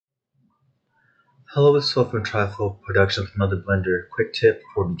Hello, it's Phil from Trifold Production from another Blender quick tip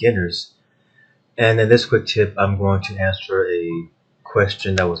for beginners. And in this quick tip, I'm going to answer a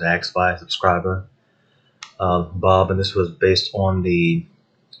question that was asked by a subscriber, Bob, and this was based on the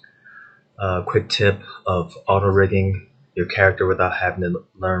quick tip of auto rigging your character without having to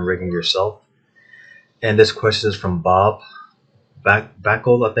learn rigging yourself. And this question is from Bob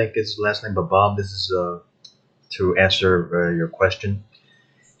Backel, I think is his last name, but Bob, this is to answer your question.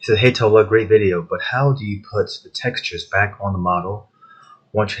 He said, "Hey Tola, great video, but how do you put the textures back on the model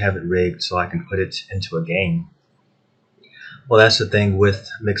once you have it rigged so I can put it into a game?" Well, that's the thing with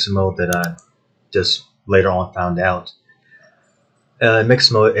mixer mode that I just later on found out. In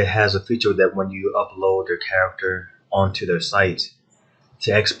mixer mode, it has a feature that when you upload your character onto their site,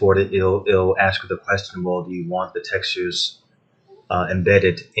 to export it, it'll ask you the question, well, do you want the textures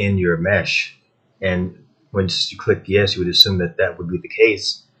embedded in your mesh? And once you click yes, you would assume that that would be the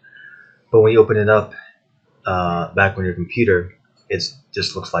case. But when you open it up back on your computer, it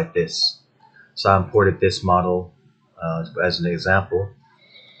just looks like this. So I imported this model as an example.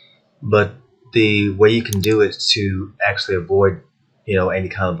 But the way you can do it to actually avoid, any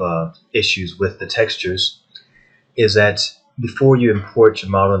kind of issues with the textures is that before you import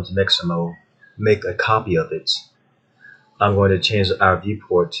your model into mixer mode, make a copy of it. I'm going to change our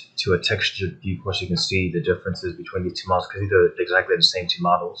viewport to a textured viewport so you can see the differences between the two models, because these are exactly the same two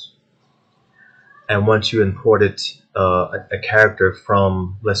models. And once you imported a character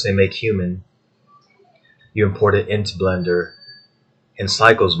from, let's say, Make Human, you import it into Blender. In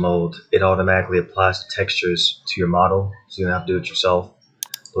Cycles mode, it automatically applies the textures to your model, so you don't have to do it yourself.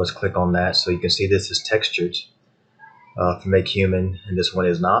 So let's click on that so you can see this is textured for Make Human, and this one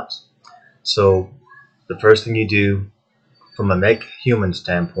is not. So the first thing you do from a Make Human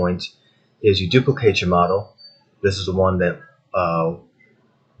standpoint is you duplicate your model. This is the one that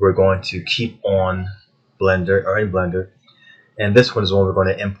we're going to keep on Blender or in Blender, and this one is the one we're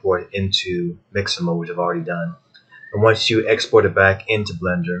going to import into mixer mode, which I've already done. And once you export it back into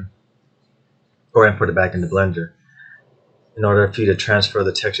Blender or import it back into Blender, in order for you to transfer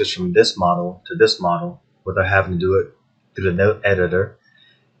the textures from this model to this model without having to do it through the node editor,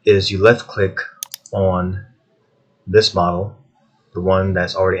 is you left click on this model, the one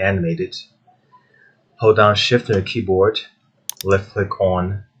that's already animated, hold down shift on your keyboard, left click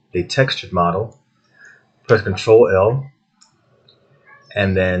on the textured model, press Ctrl L,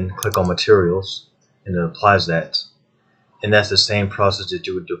 and then click on materials, and it applies that. And that's the same process that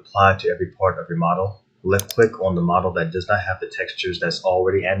you would apply to every part of your model. Left click on the model that does not have the textures that's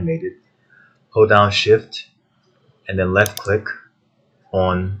already animated, hold down shift, and then left click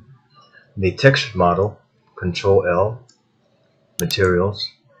on the textured model, Ctrl L, materials,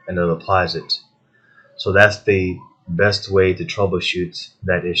 and it applies it. So that's the best way to troubleshoot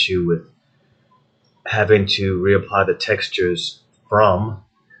that issue with having to reapply the textures from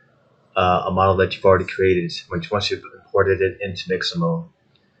a model that you've already created. Once you've imported it into mixer mode,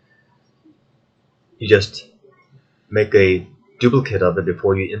 you just make a duplicate of it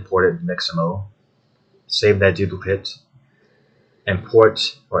before you import it into mixer mode, save that duplicate,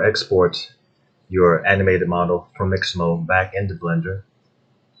 import or export your animated model from mixer mode back into Blender,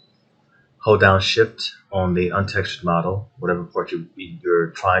 hold down shift on the untextured model, whatever part you're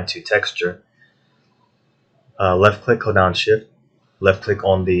trying to texture, left click, hold down shift, left click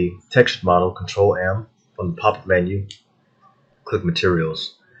on the textured model, Control M from the pop-up menu, click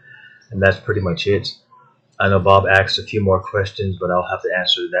materials, and that's pretty much it. I know Bob asked a few more questions, but I'll have to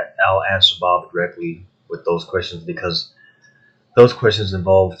answer that. I'll answer Bob directly with those questions because those questions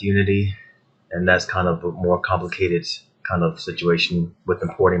involve Unity, and that's kind of a more complicated kind of situation with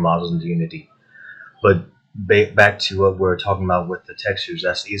importing models into Unity. But back to what we're talking about with the textures,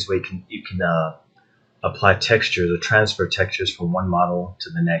 that's the easiest way you can apply textures or transfer textures from one model to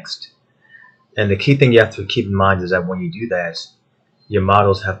the next. And the key thing you have to keep in mind is that when you do that, your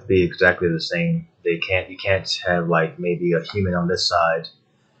models have to be exactly the same. You can't have like maybe a human on this side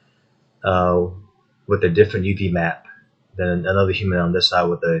with a different UV map than another human on this side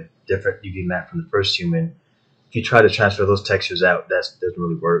with a different UV map from the first human. If you try to transfer those textures out, that doesn't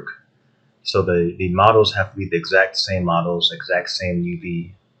really work. So the models have to be the exact same models, exact same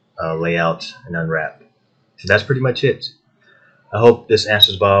UV layout and unwrap. So that's pretty much it. I hope this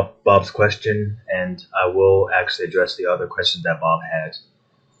answers Bob's question, and I will actually address the other questions that Bob had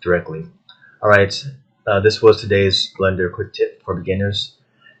directly. Alright, this was today's Blender quick tip for beginners,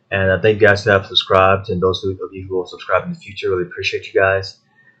 and thank you guys that have subscribed, and those of you who will subscribe in the future, really appreciate you guys,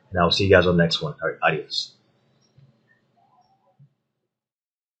 and I will see you guys on the next one. Alright, adios.